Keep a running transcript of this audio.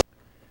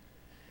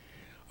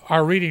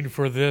Our reading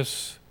for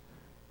this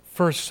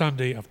first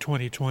Sunday of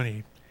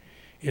 2020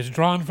 is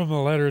drawn from the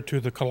letter to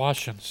the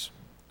Colossians,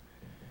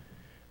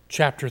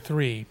 chapter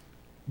 3,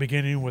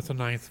 beginning with the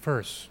 9th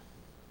verse.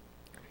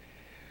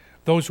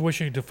 Those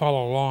wishing to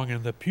follow along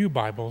in the Pew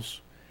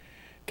Bibles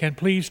can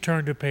please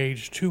turn to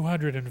page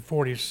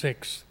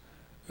 246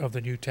 of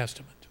the New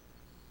Testament.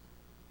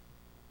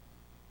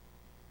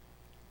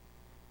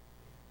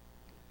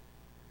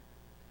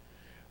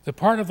 The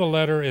part of the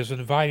letter is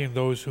inviting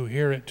those who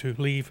hear it to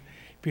leave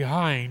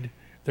behind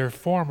their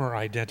former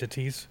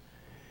identities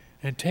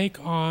and take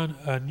on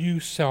a new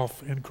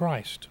self in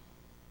Christ.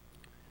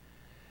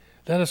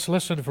 Let us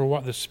listen for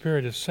what the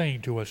Spirit is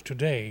saying to us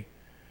today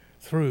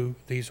through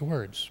these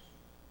words.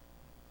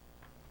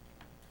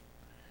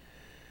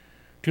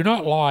 Do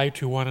not lie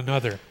to one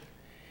another,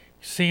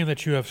 seeing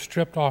that you have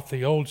stripped off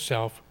the old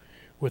self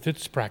with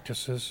its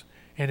practices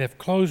and have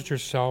clothed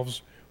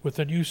yourselves with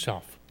the new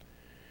self,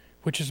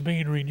 which is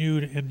being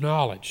renewed in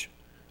knowledge,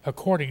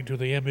 according to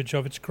the image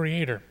of its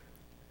Creator.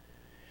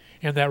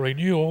 In that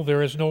renewal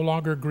there is no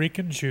longer Greek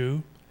and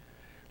Jew,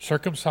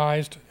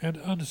 circumcised and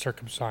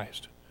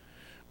uncircumcised,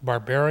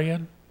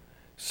 barbarian,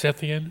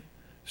 Scythian,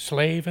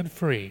 slave and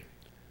free,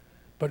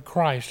 but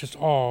Christ is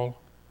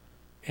all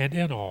and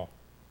in all.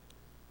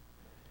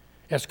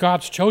 As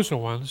God's chosen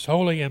ones,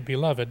 holy and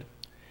beloved,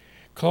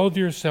 clothe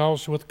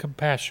yourselves with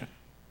compassion,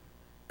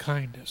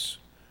 kindness,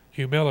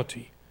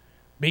 humility,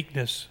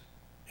 meekness,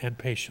 and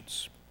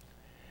patience.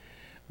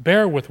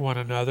 Bear with one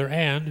another,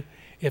 and,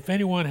 if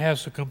anyone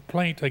has a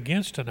complaint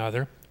against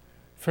another,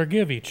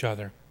 forgive each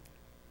other,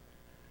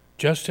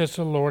 just as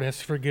the Lord has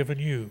forgiven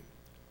you.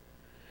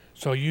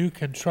 So you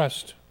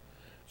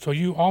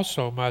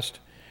also must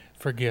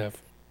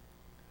forgive.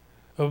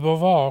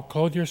 Above all,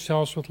 clothe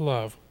yourselves with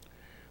love,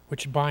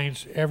 which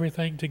binds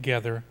everything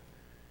together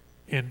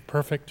in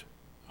perfect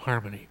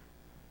harmony.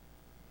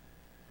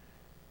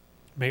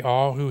 May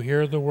all who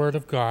hear the word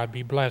of God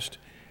be blessed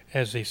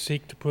as they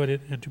seek to put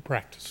it into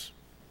practice.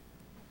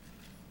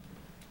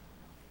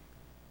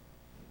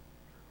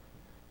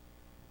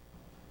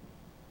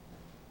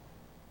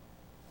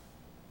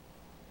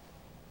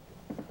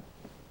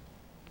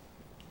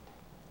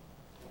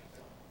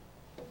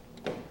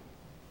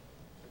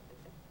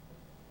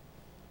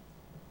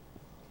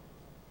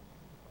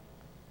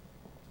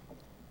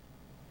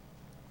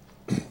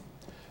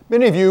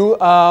 Many of you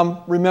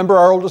remember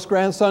our oldest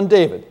grandson,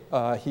 David.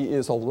 He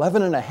is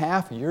 11 and a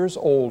half years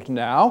old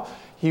now.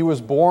 He was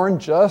born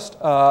just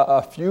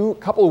a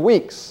couple of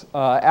weeks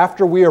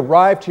after we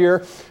arrived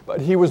here,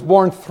 but he was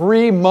born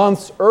 3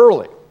 months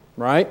early,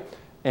 right?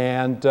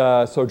 And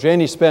so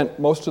Janie spent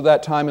most of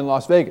that time in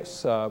Las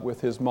Vegas with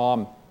his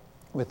mom,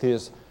 with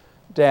his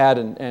dad,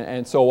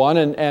 and so on.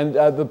 And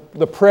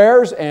the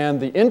prayers and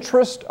the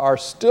interest are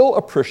still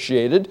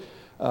appreciated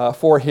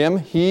for him.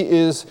 He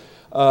is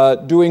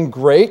doing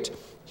great.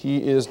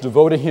 He is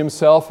devoting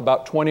himself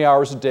about 20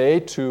 hours a day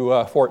to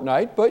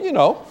Fortnite, but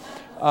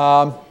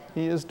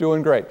he is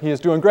doing great. He is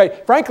doing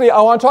great. Frankly, I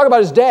want to talk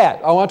about his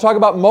dad. I want to talk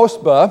about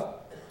Mosba.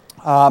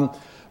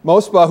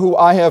 Mosba, who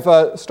I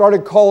have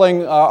started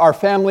calling our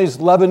family's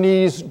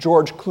Lebanese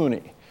George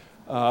Clooney.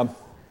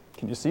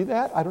 Can you see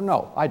that? I don't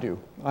know. I do.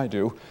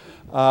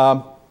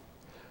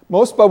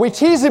 Mosba, we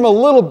tease him a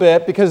little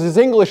bit because his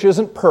English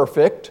isn't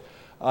perfect.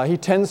 He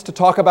tends to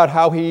talk about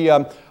how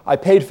I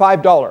paid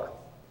 $5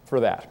 for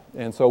that.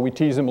 And so we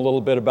tease him a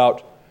little bit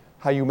about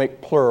how you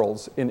make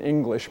plurals in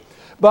English.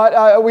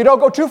 But we don't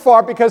go too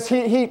far because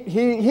he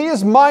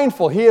is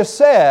mindful. He has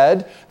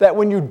said that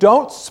when you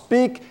don't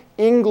speak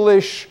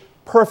English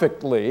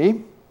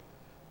perfectly,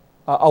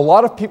 a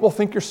lot of people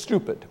think you're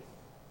stupid.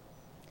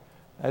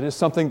 That is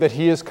something that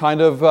he has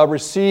kind of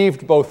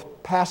received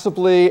both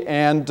passively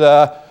and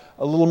a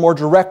little more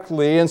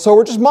directly. And so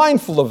we're just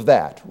mindful of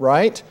that,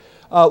 right?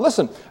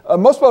 Listen,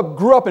 Mosba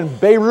grew up in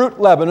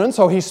Beirut, Lebanon,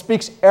 so he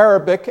speaks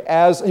Arabic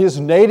as his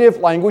native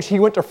language. He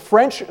went to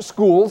French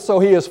school, so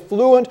he is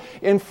fluent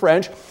in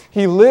French.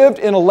 He lived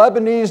in a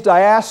Lebanese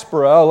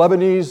diaspora,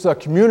 Lebanese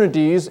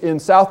communities in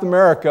South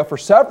America for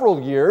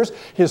several years.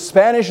 His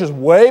Spanish is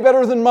way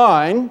better than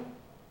mine.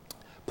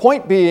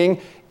 Point being,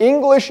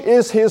 English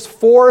is his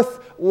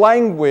fourth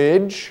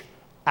language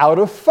out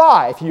of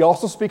 5. He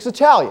also speaks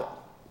Italian.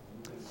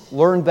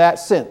 Learned that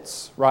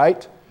since,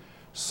 right?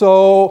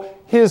 So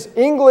his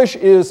English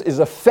is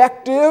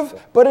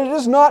effective, but it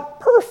is not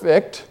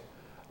perfect.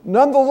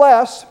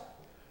 Nonetheless,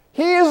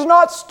 he is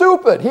not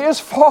stupid. He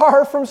is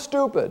far from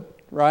stupid,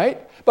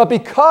 right? But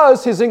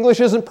because his English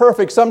isn't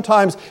perfect,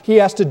 sometimes he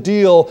has to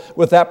deal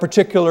with that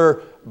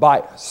particular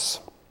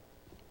bias.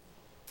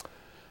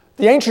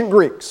 The ancient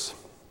Greeks,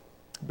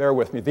 bear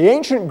with me, the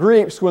ancient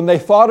Greeks, when they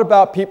thought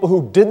about people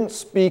who didn't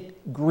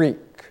speak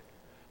Greek,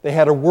 they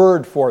had a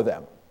word for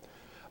them,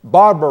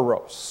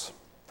 barbaros,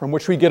 from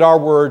which we get our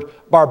word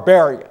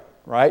barbarian.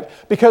 right?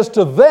 Because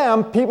to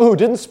them, people who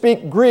didn't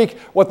speak Greek,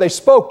 what they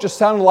spoke just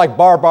sounded like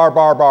bar, bar,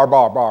 bar, bar,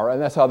 bar, bar,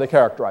 and that's how they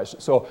characterized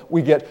it. So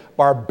we get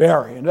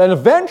barbarian. And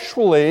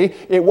eventually,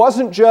 it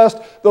wasn't just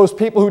those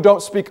people who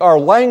don't speak our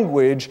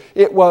language,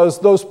 it was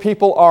those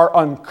people are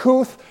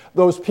uncouth,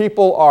 those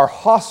people are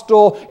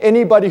hostile.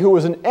 Anybody who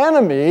was an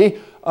enemy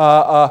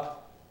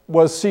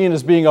was seen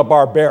as being a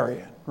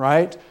barbarian,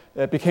 right?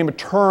 It became a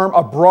term,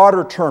 a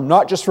broader term,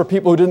 not just for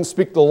people who didn't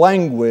speak the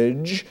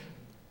language,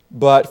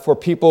 but for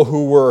people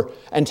who were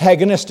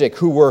antagonistic,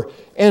 who were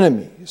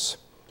enemies,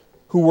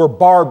 who were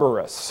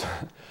barbarous,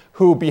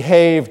 who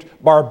behaved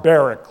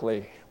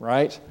barbarically,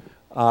 right?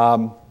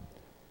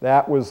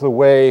 That was the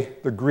way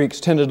the Greeks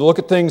tended to look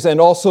at things,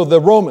 and also the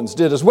Romans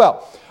did as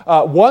well.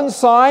 One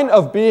sign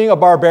of being a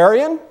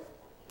barbarian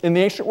in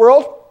the ancient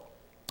world,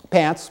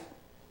 pants.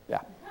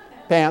 Yeah,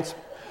 pants.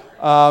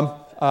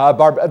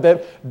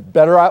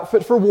 Better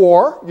outfit for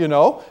war,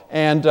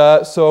 and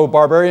so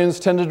barbarians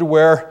tended to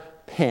wear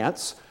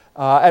pants.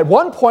 At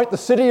one point, the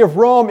city of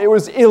Rome, it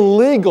was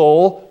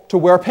illegal to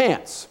wear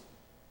pants.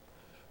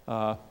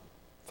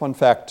 Fun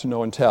fact to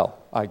know and tell,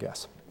 I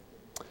guess.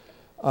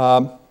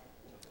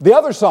 The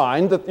other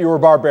sign that you were a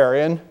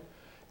barbarian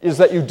is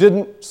that you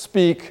didn't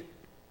speak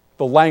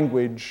the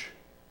language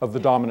of the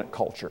dominant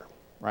culture,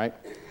 right?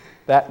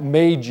 That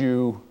made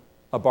you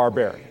a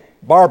barbarian.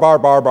 Bar, bar,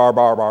 bar, bar,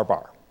 bar, bar,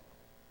 bar.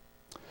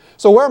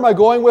 So where am I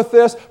going with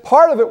this?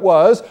 Part of it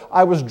was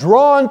I was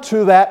drawn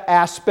to that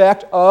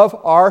aspect of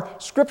our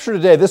scripture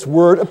today. This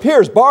word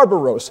appears,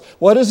 barbaros.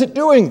 What is it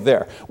doing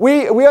there?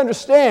 We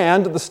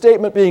understand the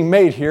statement being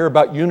made here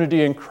about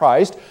unity in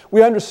Christ.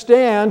 We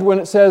understand when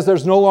it says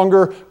there's no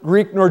longer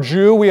Greek nor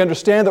Jew. We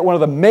understand that one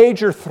of the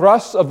major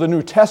thrusts of the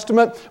New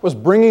Testament was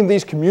bringing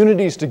these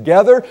communities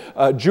together.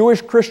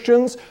 Jewish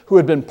Christians who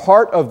had been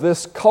part of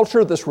this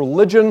culture, this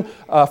religion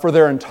for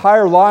their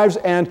entire lives,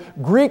 and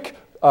Greek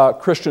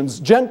Christians,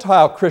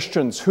 Gentile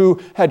Christians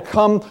who had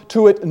come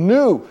to it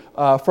new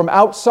from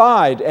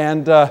outside.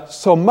 And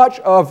so much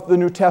of the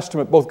New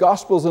Testament, both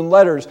Gospels and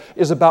letters,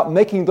 is about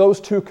making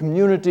those two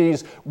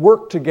communities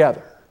work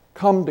together,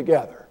 come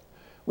together.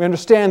 We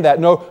understand that.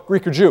 No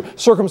Greek or Jew.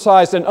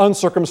 Circumcised and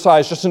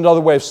uncircumcised, just another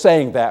way of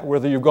saying that,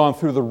 whether you've gone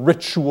through the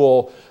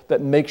ritual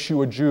that makes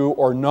you a Jew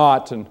or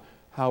not, and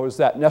how is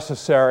that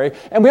necessary?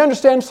 And we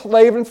understand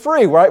slave and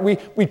free, right?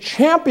 We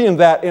champion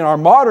that in our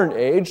modern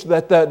age,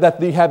 that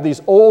we have these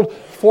old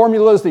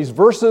formulas, these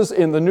verses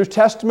in the New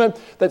Testament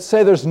that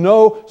say there's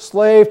no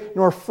slave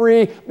nor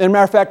free. And as a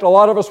matter of fact, a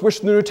lot of us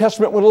wish the New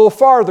Testament went a little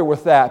farther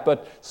with that,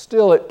 but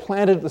still it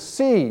planted the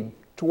seed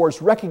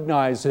towards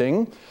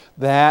recognizing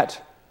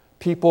that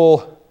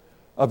people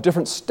of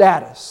different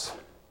status,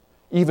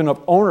 even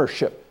of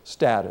ownership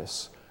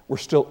status, were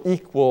still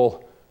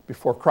equal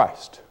before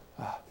Christ.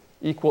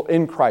 Equal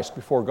in Christ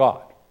before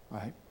God,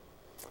 right?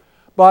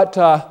 But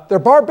they're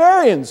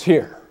barbarians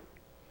here.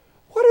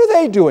 What are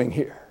they doing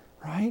here,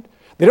 right?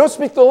 They don't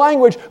speak the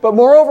language, but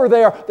moreover,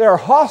 they are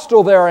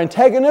hostile, they are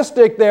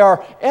antagonistic, they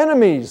are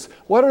enemies.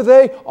 What are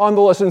they on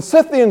the list? And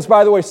Scythians,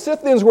 by the way,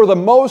 Scythians were the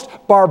most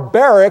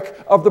barbaric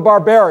of the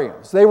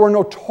barbarians. They were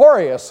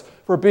notorious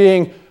for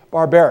being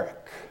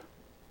barbaric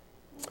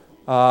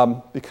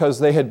because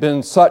they had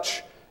been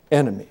such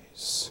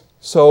enemies.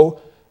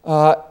 So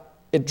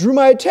it drew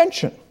my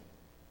attention.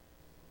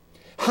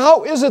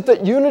 How is it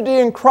that unity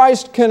in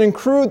Christ can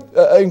include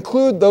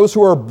those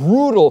who are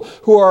brutal,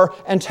 who are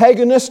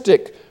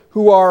antagonistic,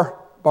 who are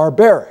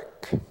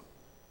barbaric?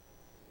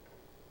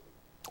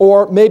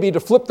 Or maybe to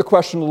flip the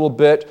question a little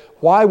bit,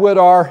 why would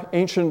our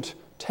ancient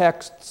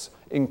texts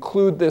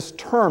include this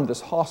term,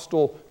 this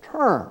hostile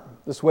term,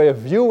 this way of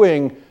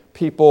viewing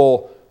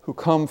people who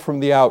come from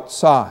the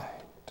outside?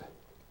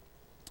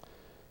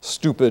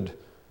 Stupid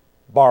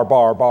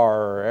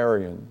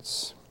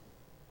barbarians.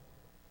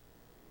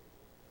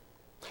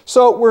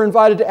 So we're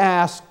invited to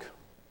ask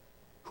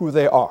who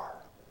they are,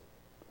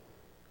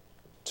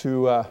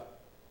 to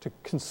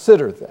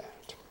consider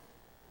that.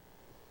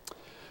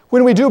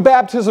 When we do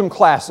baptism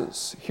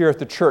classes here at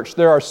the church,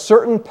 there are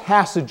certain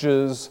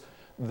passages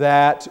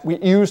that we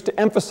use to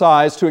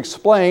emphasize, to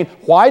explain,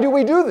 why do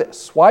we do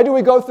this? Why do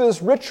we go through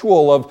this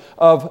ritual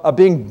of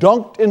being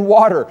dunked in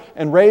water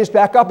and raised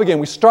back up again?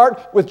 We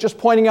start with just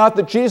pointing out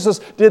that Jesus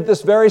did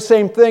this very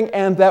same thing,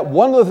 and that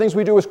one of the things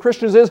we do as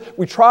Christians is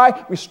we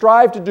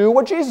strive to do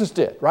what Jesus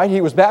did, right?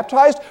 He was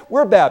baptized,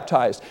 we're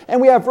baptized.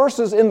 And we have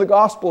verses in the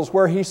Gospels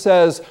where he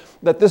says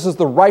that this is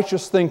the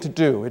righteous thing to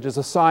do. It is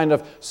a sign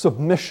of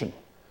submission,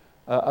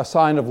 a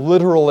sign of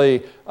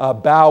literally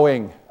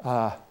bowing,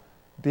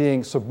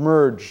 being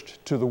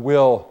submerged to the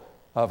will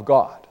of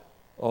God,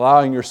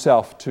 allowing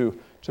yourself to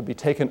be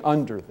taken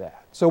under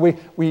that. So we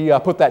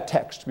put that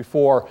text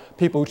before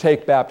people who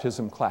take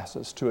baptism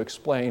classes to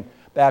explain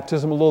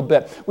baptism a little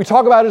bit. We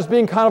talk about it as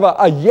being kind of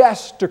a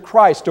yes to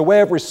Christ, a way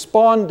of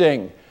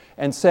responding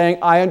and saying,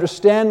 I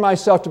understand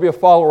myself to be a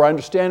follower, I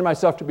understand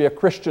myself to be a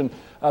Christian.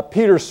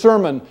 Peter's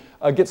sermon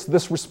gets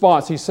this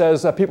response. He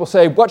says, people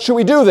say, what should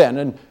we do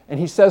then? And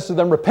he says to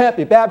them, repent,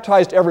 be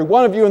baptized, every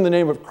one of you, in the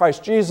name of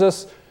Christ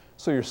Jesus,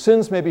 so your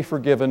sins may be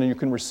forgiven and you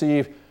can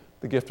receive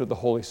the gift of the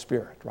Holy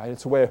Spirit, right?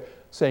 It's a way of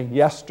saying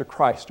yes to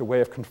Christ, a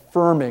way of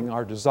confirming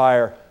our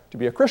desire to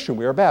be a Christian.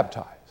 We are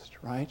baptized,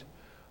 right?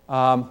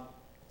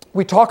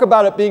 We talk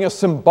about it being a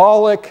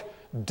symbolic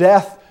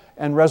death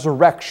and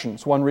resurrection.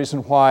 It's one reason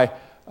why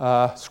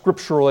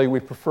scripturally we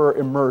prefer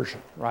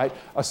immersion, right?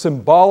 A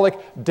symbolic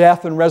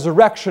death and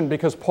resurrection,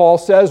 because Paul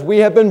says we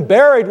have been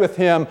buried with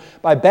him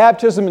by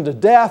baptism into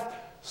death,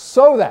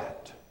 so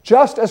that,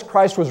 just as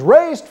Christ was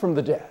raised from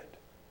the dead,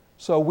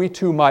 so we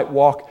too might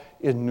walk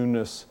in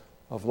newness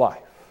of life.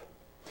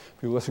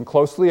 If you listen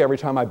closely, every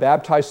time I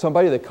baptize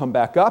somebody, they come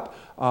back up.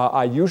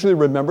 I usually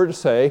remember to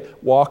say,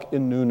 walk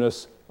in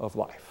newness of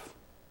life.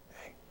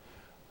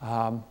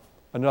 Okay.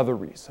 Another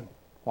reason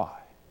why.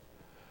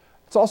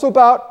 It's also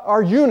about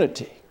our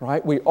unity,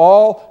 right? We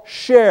all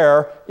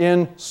share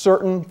in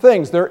certain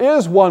things. There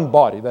is one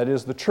body, that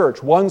is the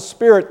church, one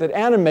Spirit that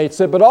animates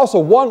it, but also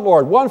one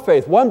Lord, one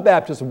faith, one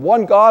baptism,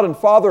 one God and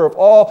Father of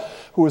all,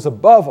 who is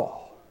above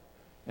all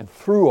and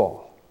through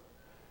all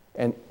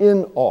and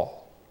in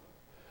all.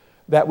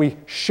 That we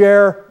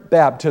share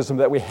baptism,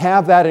 that we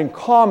have that in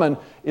common,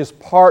 is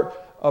part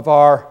of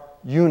our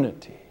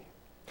unity.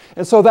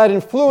 And so that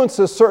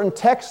influences certain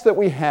texts that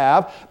we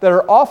have that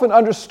are often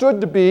understood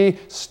to be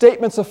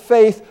statements of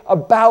faith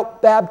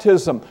about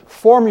baptism,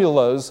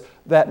 formulas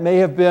that may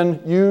have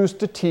been used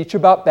to teach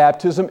about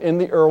baptism in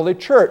the early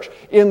church.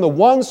 In the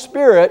one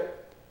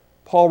Spirit,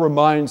 Paul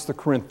reminds the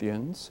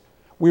Corinthians,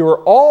 we were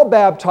all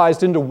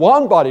baptized into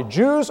one body,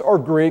 Jews or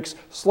Greeks,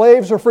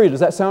 slaves or free.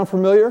 Does that sound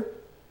familiar?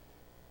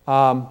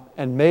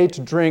 And made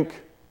to drink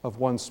of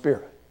one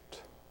Spirit.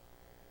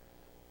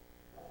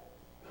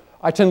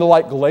 I tend to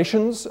like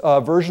Galatians'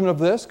 version of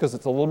this because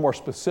it's a little more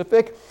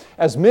specific.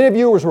 As many of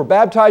you as were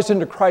baptized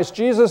into Christ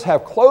Jesus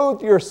have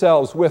clothed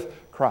yourselves with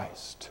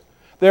Christ.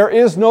 There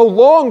is no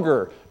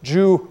longer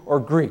Jew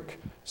or Greek,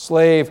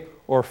 slave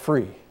or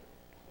free,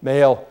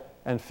 male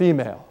and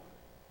female,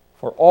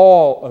 for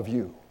all of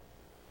you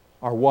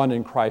are one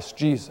in Christ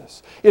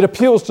Jesus. It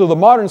appeals to the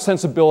modern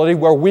sensibility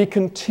where we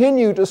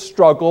continue to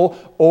struggle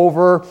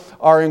over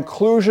our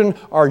inclusion,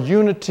 our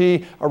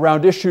unity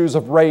around issues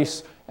of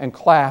race and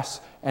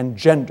class and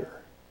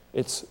gender.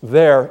 It's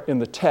there in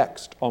the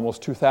text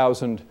almost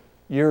 2,000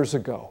 years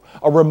ago.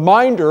 A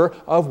reminder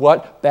of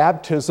what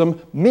baptism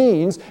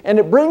means, and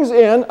it brings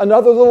in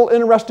another little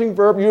interesting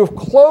verb. You have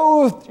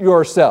clothed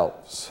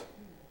yourselves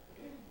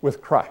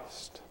with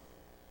Christ.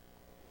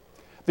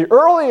 The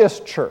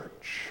earliest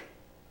church,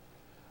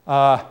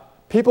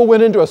 people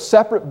went into a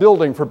separate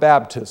building for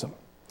baptism.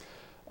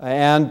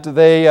 And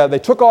they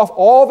took off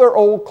all their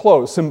old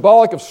clothes,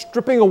 symbolic of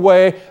stripping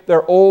away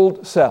their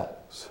old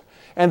selves.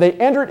 And they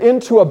entered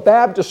into a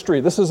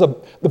baptistry.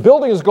 The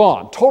building is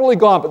gone, totally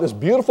gone, but this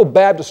beautiful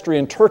baptistry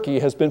in Turkey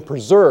has been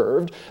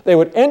preserved. They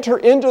would enter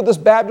into this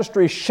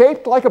baptistry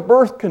shaped like a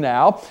birth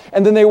canal,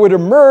 and then they would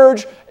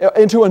emerge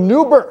into a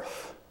new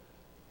birth,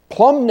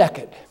 plumb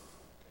naked.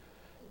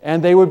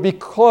 And they would be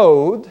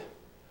clothed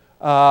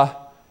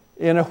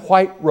in a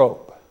white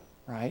robe,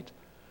 right?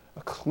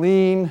 A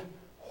clean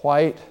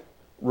white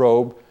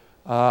robe,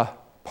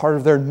 part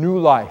of their new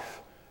life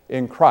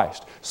in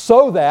Christ.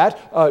 So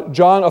that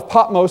John of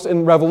Patmos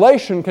in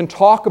Revelation can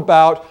talk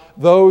about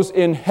those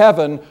in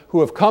heaven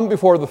who have come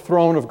before the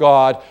throne of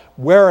God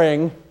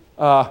wearing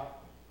a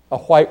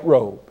white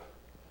robe,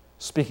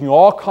 speaking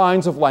all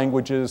kinds of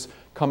languages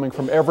coming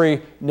from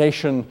every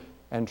nation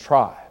and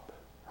tribe,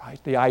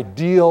 right? The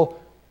ideal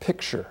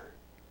picture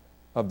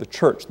of the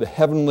church, the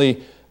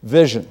heavenly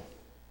vision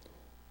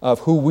of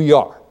who we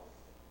are.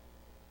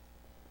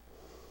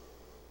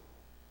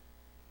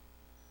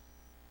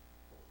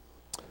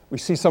 We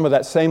see some of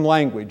that same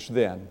language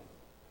then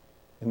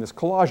in this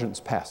Colossians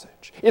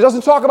passage. It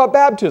doesn't talk about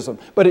baptism,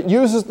 but it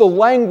uses the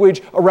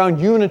language around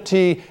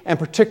unity and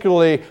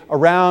particularly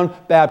around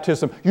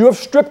baptism. You have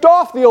stripped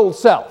off the old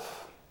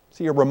self.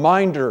 See, a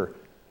reminder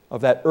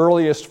of that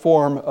earliest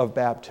form of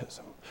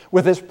baptism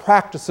with its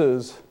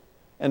practices,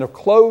 and have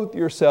clothed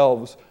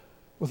yourselves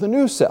with a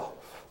new self.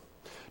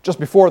 Just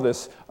before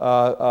this,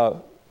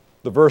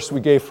 the verse we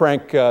gave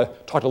Frank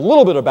talked a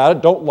little bit about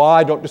it. Don't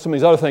lie, don't do some of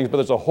these other things, but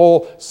there's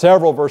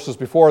several verses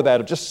before that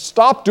of just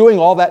stop doing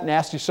all that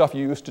nasty stuff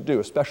you used to do,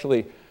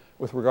 especially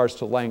with regards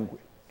to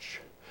language.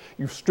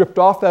 You've stripped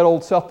off that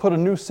old self, put a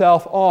new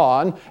self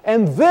on,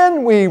 and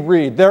then we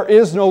read, there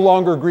is no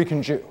longer Greek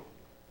and Jew,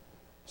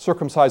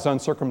 circumcised,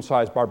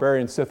 uncircumcised,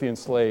 barbarian, Scythian,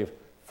 slave,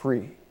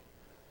 free.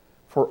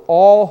 For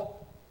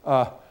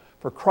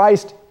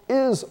Christ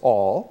is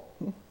all.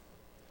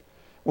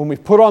 When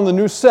we've put on the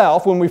new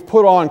self, when we've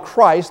put on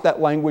Christ,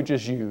 that language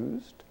is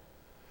used.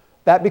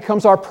 That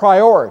becomes our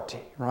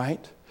priority,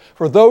 right?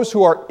 For those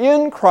who are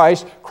in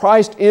Christ,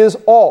 Christ is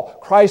all.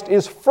 Christ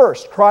is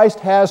first.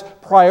 Christ has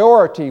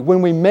priority.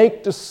 When we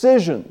make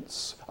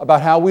decisions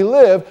about how we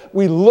live,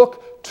 we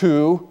look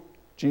to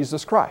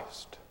Jesus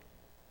Christ.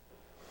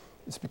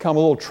 It's become a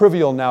little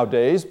trivial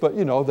nowadays, but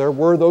there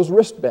were those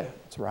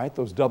wristbands, right?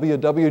 Those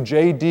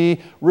WWJD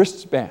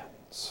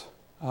wristbands.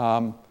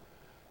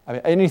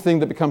 Anything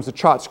that becomes a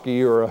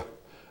tchotchke or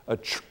a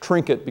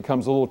trinket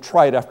becomes a little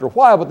trite after a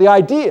while, but the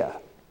idea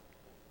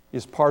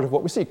is part of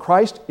what we see.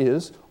 Christ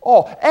is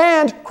all.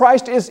 And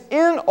Christ is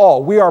in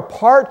all. We are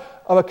part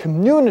of a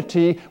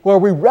community where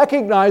we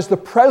recognize the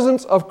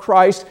presence of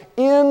Christ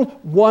in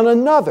one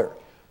another,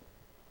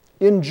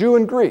 in Jew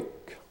and Greek,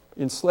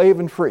 in slave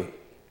and free,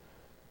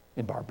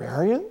 in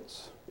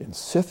barbarians, in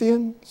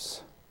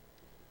Scythians,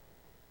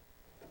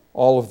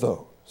 all of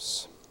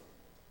those.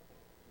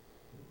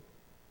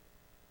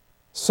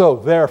 So,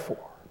 therefore,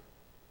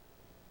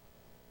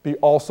 be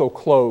also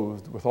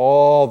clothed with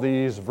all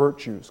these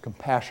virtues: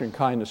 compassion,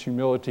 kindness,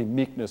 humility,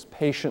 meekness,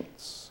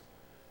 patience,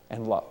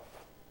 and love.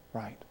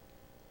 Right?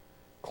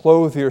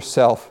 Clothe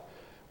yourself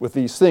with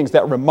these things.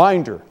 That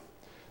reminder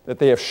that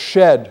they have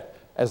shed,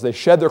 as they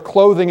shed their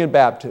clothing in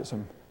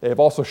baptism, they have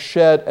also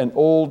shed an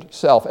old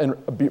self and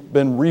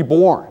been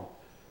reborn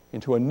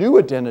into a new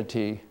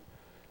identity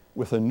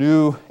with a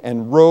new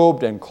and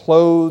robed and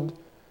clothed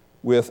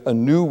with a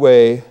new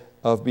way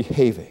of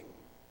behaving.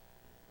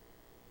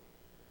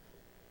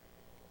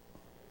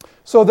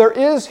 So there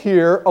is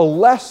here a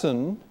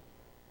lesson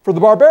for the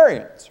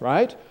barbarians,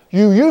 right?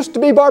 You used to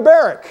be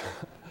barbaric.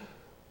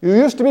 You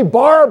used to be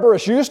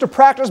barbarous. You used to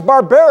practice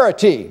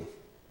barbarity.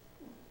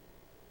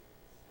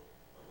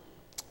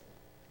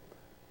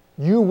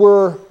 You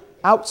were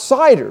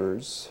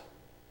outsiders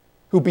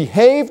who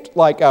behaved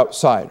like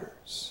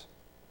outsiders.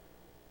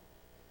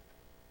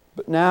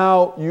 But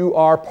now you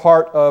are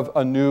part of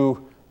a new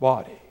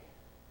body.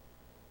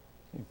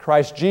 In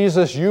Christ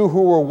Jesus, you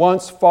who were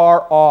once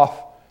far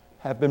off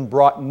have been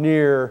brought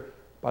near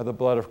by the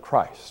blood of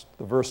Christ.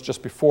 The verse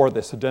just before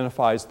this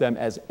identifies them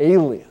as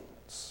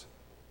aliens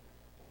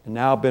and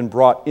now been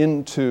brought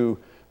into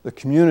the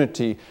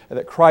community, and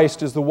that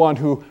Christ is the one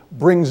who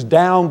brings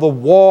down the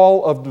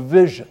wall of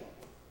division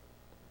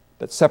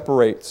that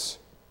separates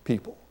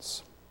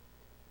peoples.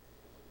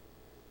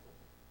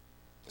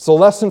 It's a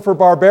lesson for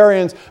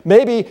barbarians.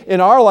 Maybe in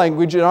our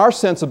language, in our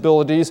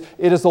sensibilities,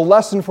 it is a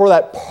lesson for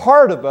that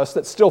part of us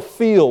that still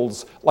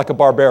feels like a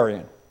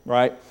barbarian,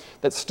 right?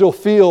 That still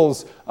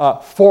feels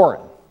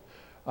foreign,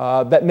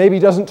 that maybe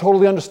doesn't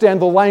totally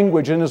understand the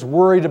language and is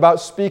worried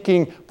about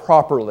speaking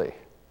properly.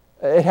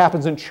 It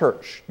happens in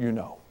church, you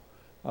know.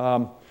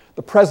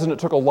 The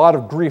president took a lot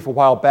of grief a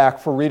while back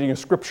for reading a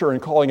scripture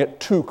and calling it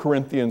 2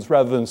 Corinthians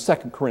rather than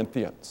 2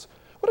 Corinthians.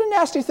 What a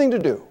nasty thing to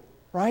do,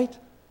 right?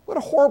 What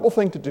a horrible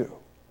thing to do.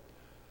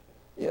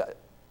 Yeah,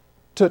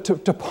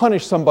 to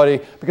punish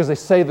somebody because they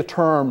say the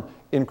term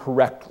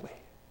incorrectly,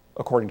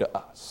 according to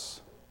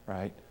us,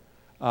 right?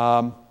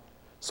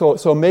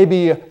 So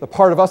maybe the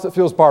part of us that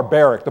feels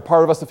barbaric, the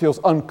part of us that feels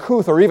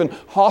uncouth or even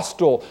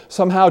hostile,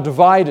 somehow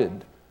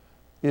divided,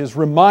 is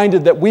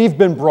reminded that we've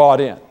been brought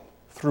in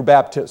through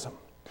baptism.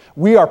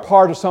 We are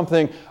part of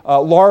something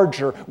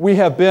larger. We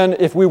have been,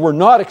 if we were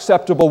not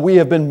acceptable, we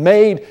have been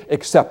made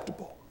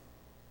acceptable.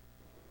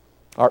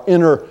 Our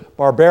inner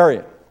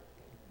barbarian.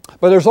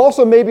 But there's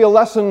also maybe a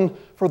lesson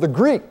for the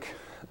Greek,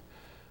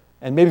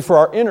 and maybe for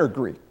our inner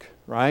Greek,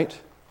 right?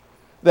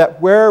 That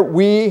where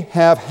we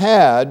have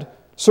had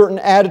certain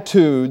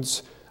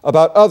attitudes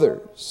about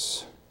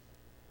others,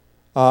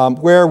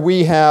 where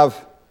we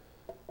have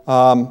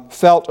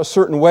felt a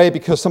certain way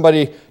because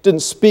somebody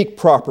didn't speak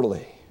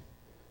properly,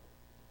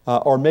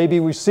 or maybe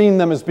we've seen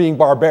them as being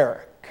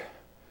barbaric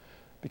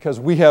because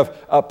we have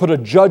put a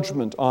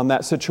judgment on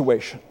that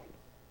situation.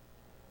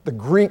 The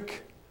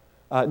Greek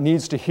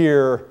needs to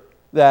hear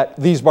that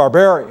these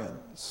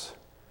barbarians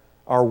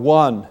are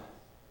one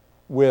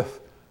with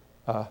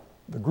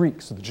the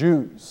Greeks, the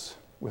Jews,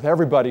 with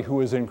everybody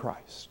who is in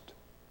Christ.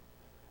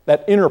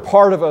 That inner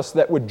part of us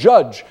that would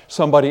judge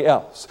somebody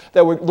else,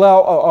 that would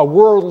allow a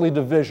worldly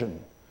division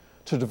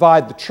to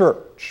divide the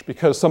church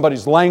because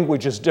somebody's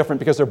language is different,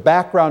 because their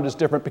background is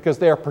different, because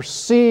they are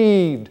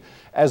perceived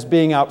as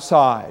being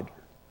outside,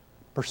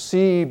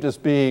 perceived as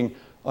being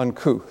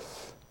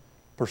uncouth,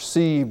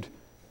 perceived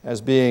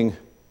as being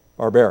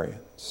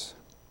barbarians.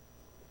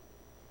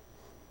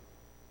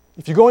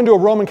 If you go into a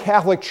Roman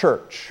Catholic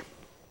church,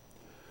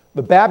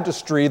 the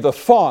baptistry, the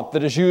font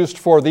that is used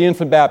for the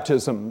infant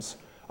baptisms,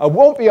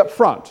 won't be up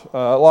front.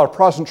 A lot of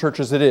Protestant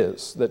churches it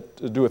is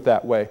that do it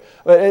that way.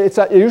 It's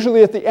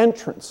usually at the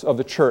entrance of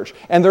the church.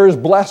 And there is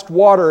blessed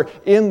water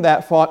in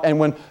that font. And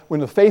when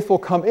the faithful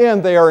come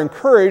in, they are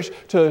encouraged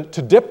to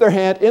dip their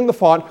hand in the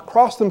font,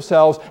 cross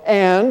themselves,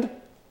 and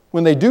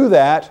when they do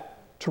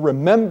that, to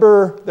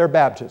remember their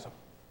baptism.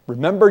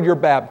 Remember your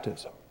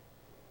baptism.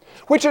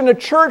 Which in a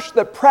church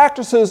that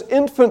practices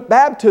infant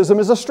baptism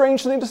is a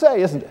strange thing to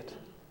say, isn't it?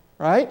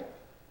 Right?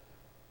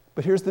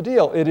 But here's the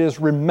deal. It is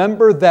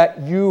remember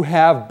that you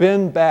have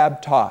been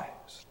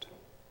baptized.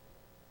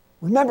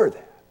 Remember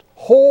that.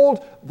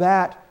 Hold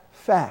that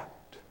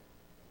fact.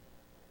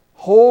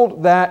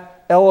 Hold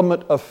that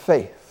element of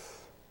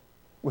faith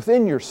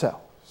within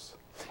yourselves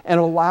and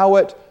allow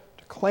it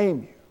to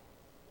claim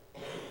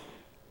you.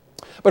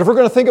 But if we're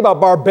going to think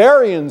about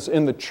barbarians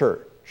in the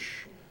church,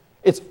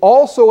 it's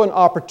also an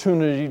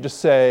opportunity to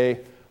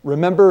say,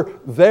 remember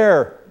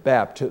their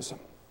baptism.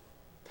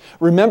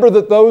 Remember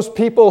that those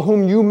people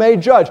whom you may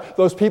judge,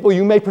 those people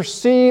you may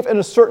perceive in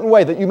a certain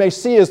way, that you may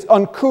see as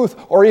uncouth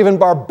or even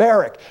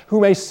barbaric,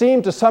 who may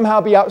seem to somehow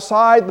be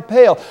outside the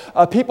pale,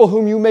 people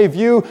whom you may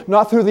view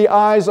not through the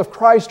eyes of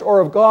Christ or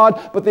of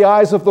God, but the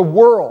eyes of the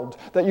world,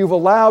 that you've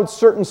allowed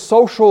certain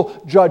social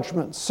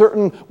judgments,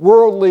 certain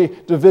worldly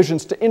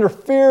divisions to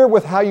interfere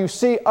with how you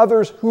see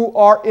others who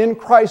are in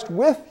Christ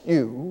with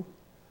you,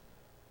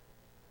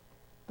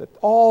 that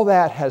all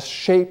that has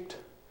shaped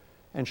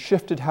and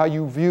shifted how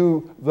you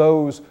view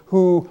those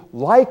who,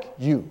 like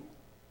you,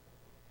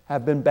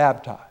 have been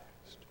baptized.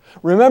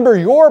 Remember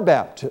your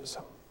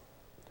baptism,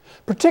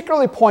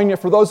 particularly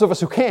poignant for those of us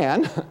who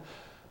can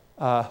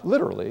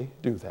literally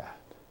do that.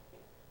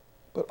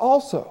 But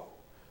also,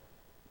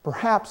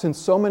 perhaps in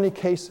so many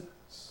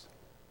cases,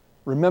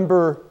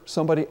 remember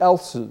somebody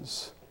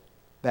else's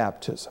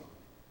baptism.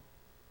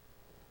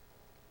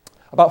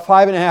 About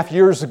 5.5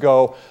 years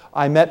ago,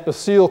 I met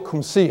Basile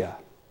Kumsia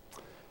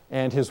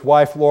and his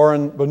wife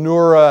Lauren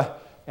Benura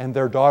and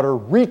their daughter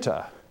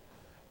Rita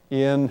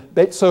in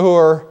Beit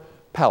Sahur,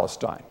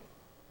 Palestine.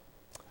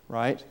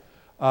 Right?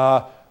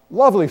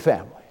 Lovely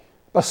family.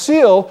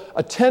 Basile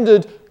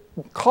attended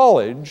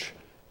college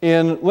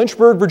in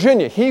Lynchburg,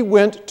 Virginia. He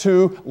went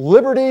to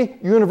Liberty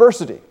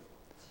University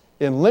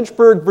in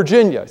Lynchburg,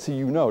 Virginia. See,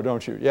 you know,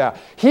 don't you? Yeah.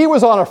 He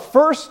was on a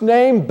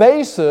first-name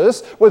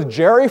basis with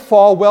Jerry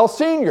Falwell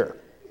Sr.,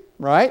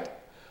 right?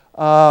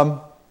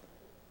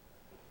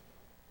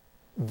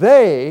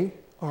 They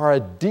are a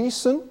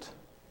decent,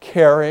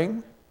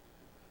 caring,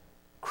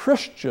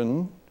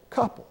 Christian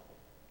couple.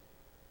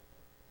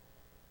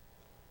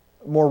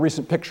 More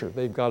recent picture,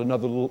 they've got a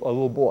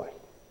little boy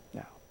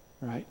now,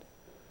 right?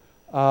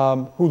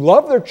 Who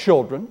love their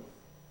children,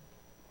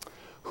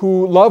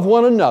 who love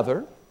one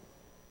another,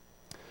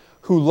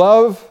 who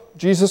love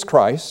Jesus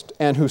Christ,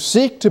 and who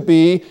seek to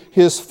be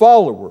His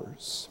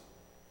followers,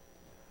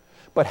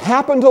 but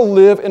happen to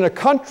live in a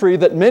country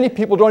that many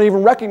people don't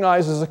even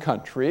recognize as a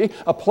country,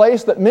 a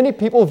place that many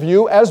people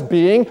view as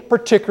being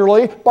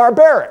particularly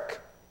barbaric.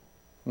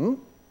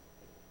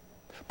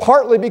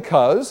 Partly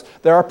because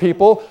there are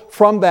people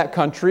from that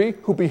country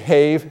who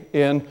behave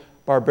in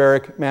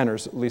barbaric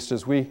manners, at least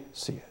as we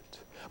see it.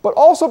 But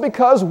also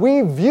because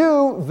we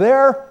view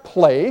their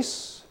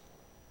place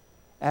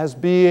as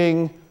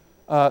being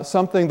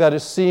something that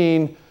is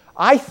seen,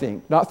 I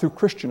think, not through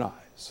Christian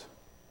eyes,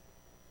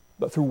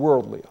 but through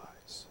worldly eyes.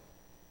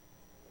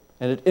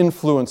 And it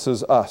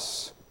influences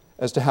us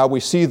as to how we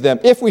see them,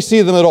 if we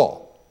see them at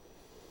all.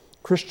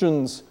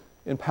 Christians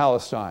in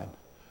Palestine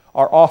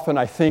are often,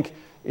 I think,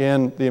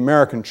 in the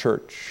American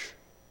church,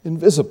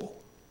 invisible.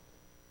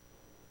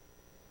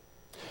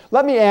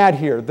 Let me add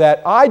here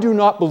that I do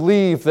not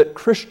believe that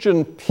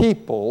Christian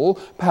people,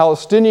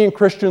 Palestinian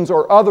Christians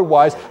or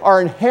otherwise, are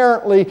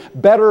inherently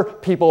better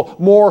people,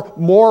 more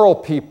moral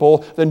people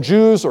than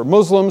Jews or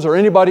Muslims or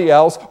anybody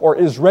else, or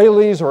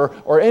Israelis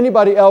or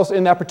anybody else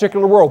in that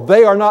particular world.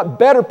 They are not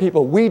better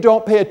people. We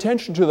don't pay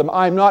attention to them.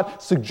 I'm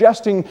not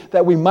suggesting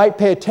that we might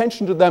pay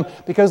attention to them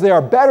because they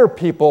are better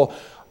people,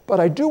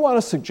 but I do want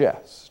to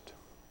suggest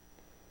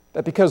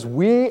that because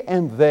we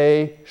and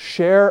they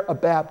share a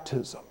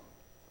baptism,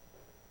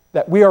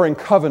 that we are in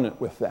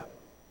covenant with them,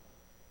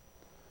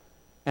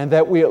 and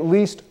that we at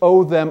least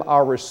owe them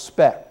our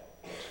respect,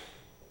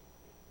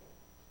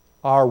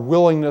 our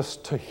willingness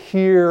to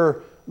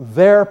hear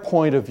their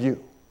point of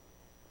view,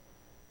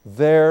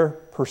 their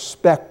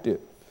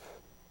perspective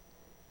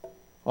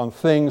on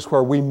things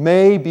where we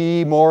may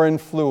be more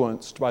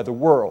influenced by the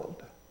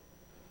world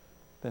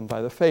than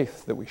by the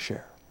faith that we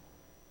share.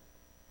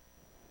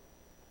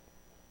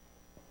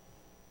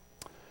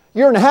 A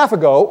year and a half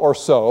ago or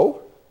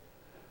so,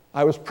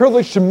 I was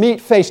privileged to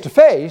meet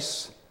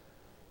face-to-face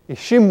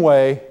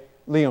Ishimwe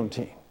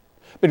Leontine.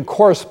 Been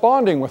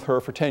corresponding with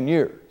her for 10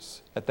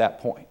 years at that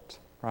point,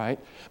 right?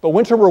 But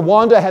went to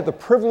Rwanda, had the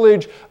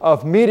privilege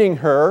of meeting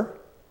her,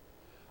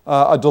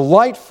 a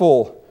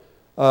delightful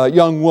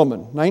young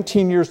woman,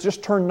 19 years,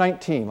 just turned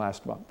 19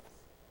 last month,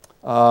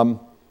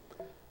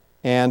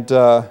 and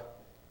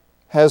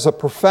has a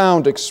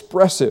profound,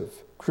 expressive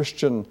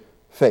Christian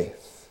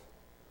faith.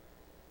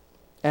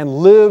 And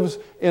lives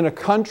in a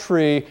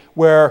country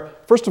where,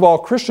 first of all,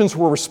 Christians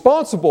were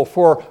responsible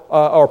for,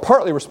 or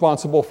partly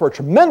responsible for a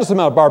tremendous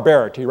amount of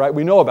barbarity, right?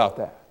 We know about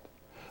that.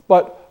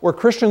 But where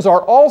Christians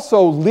are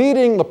also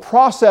leading the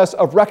process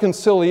of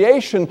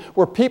reconciliation,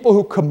 where people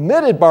who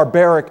committed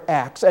barbaric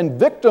acts and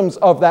victims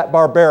of that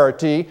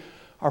barbarity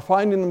are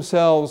finding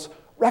themselves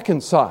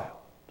reconciled.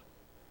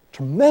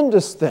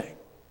 Tremendous thing.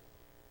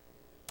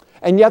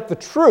 And yet the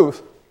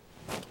truth,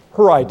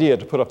 her idea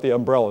to put up the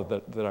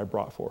umbrella that I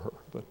brought for her,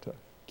 but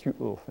cute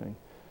little thing.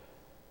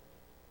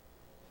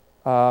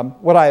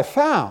 What I have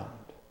found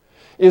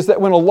is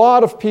that when a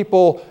lot of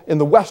people in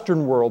the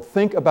Western world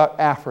think about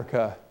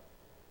Africa,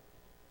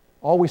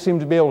 all we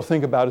seem to be able to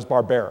think about is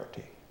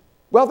barbarity.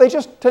 Well, they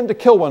just tend to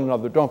kill one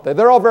another, don't they?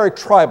 They're all very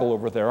tribal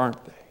over there,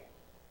 aren't they?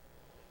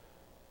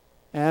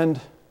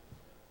 And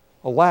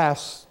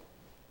alas,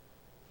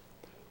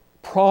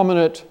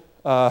 prominent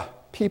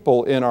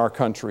people in our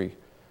country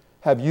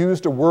have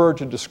used a word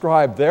to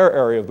describe their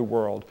area of the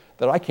world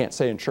that I can't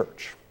say in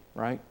church,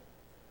 right?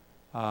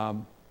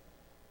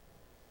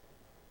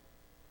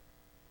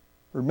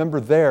 Remember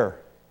their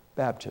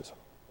baptism.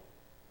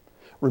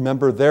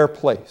 Remember their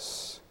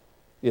place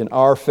in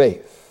our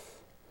faith.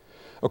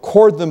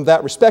 Accord them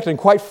that respect. And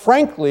quite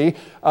frankly,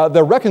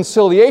 the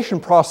reconciliation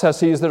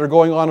processes that are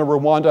going on in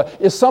Rwanda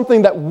is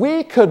something that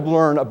we could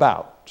learn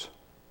about.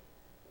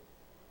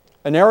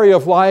 An area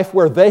of life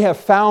where they have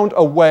found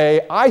a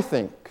way, I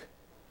think,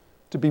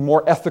 to be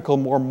more ethical,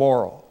 more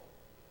moral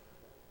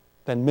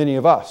than many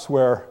of us,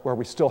 where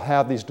we still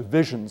have these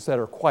divisions that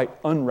are quite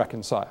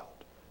unreconciled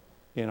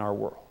in our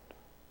world.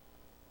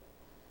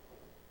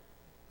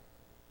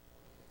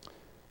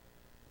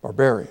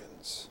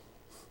 Barbarians.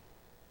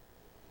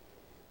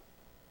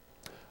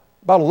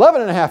 About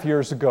 11 and a half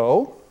years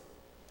ago,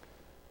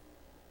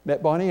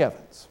 met Bonnie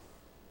Evans,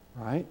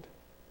 right?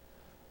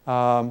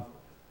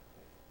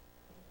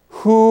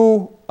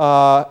 Who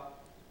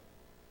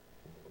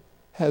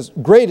has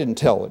great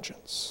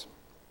intelligence,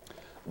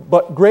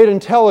 but great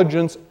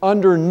intelligence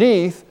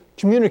underneath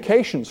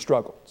communication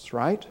struggles,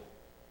 right?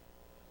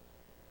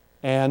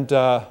 And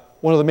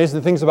one of the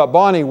amazing things about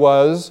Bonnie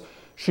was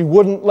she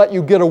wouldn't let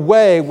you get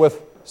away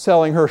with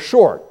selling her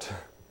short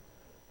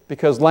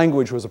because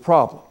language was a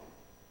problem.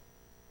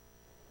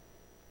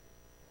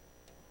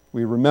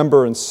 We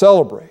remember and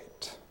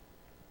celebrate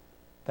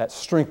that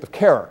strength of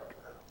character,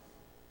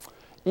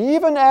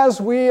 even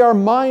as we are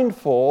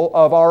mindful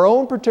of our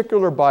own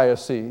particular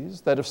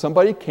biases, that if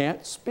somebody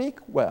can't speak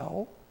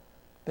well,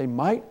 they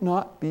might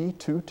not be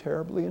too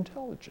terribly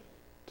intelligent.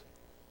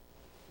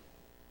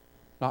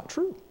 Not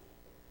true,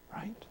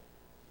 right?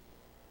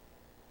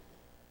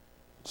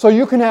 So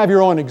you can have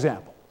your own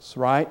examples,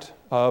 right?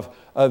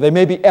 They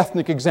may be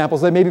ethnic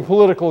examples, they may be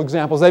political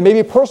examples, they may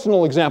be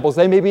personal examples,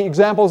 they may be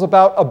examples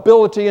about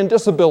ability and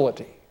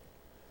disability.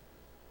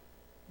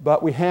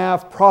 But we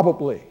have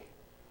probably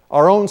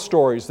our own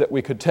stories that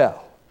we could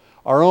tell,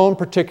 our own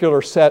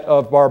particular set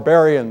of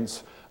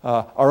barbarians,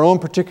 our own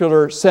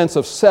particular sense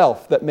of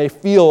self that may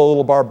feel a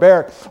little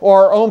barbaric,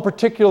 or our own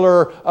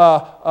particular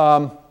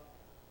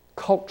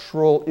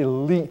cultural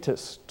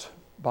elitist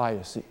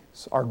biases,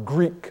 our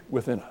Greek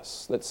within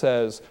us that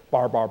says,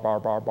 bar,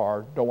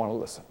 don't want to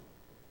listen.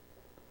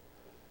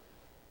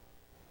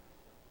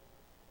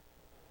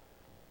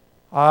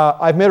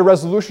 I've made a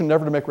resolution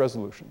never to make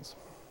resolutions.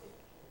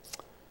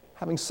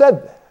 Having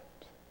said that,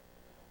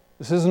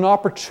 this is an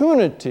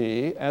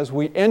opportunity as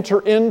we enter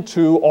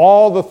into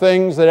all the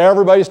things that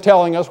everybody's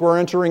telling us we're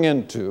entering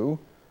into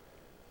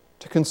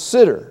to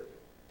consider.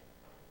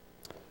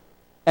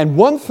 And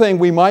one thing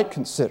we might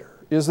consider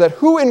is that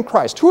who in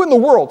Christ, who in the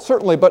world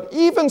certainly, but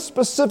even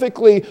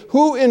specifically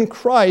who in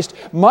Christ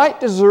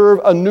might deserve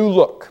a new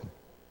look,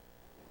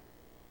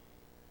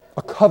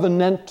 a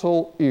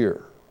covenantal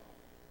ear.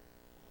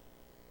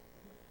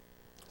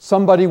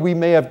 Somebody we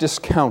may have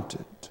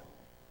discounted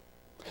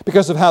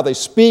because of how they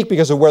speak,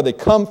 because of where they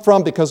come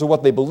from, because of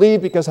what they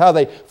believe, because how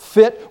they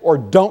fit or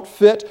don't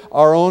fit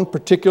our own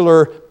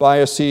particular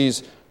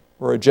biases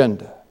or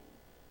agenda.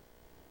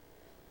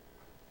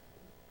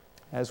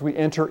 As we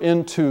enter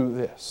into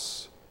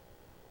this,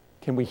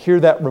 can we hear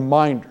that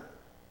reminder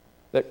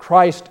that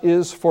Christ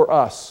is for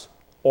us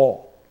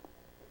all,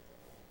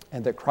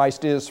 and that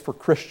Christ is for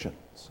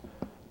Christians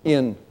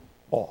in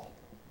all?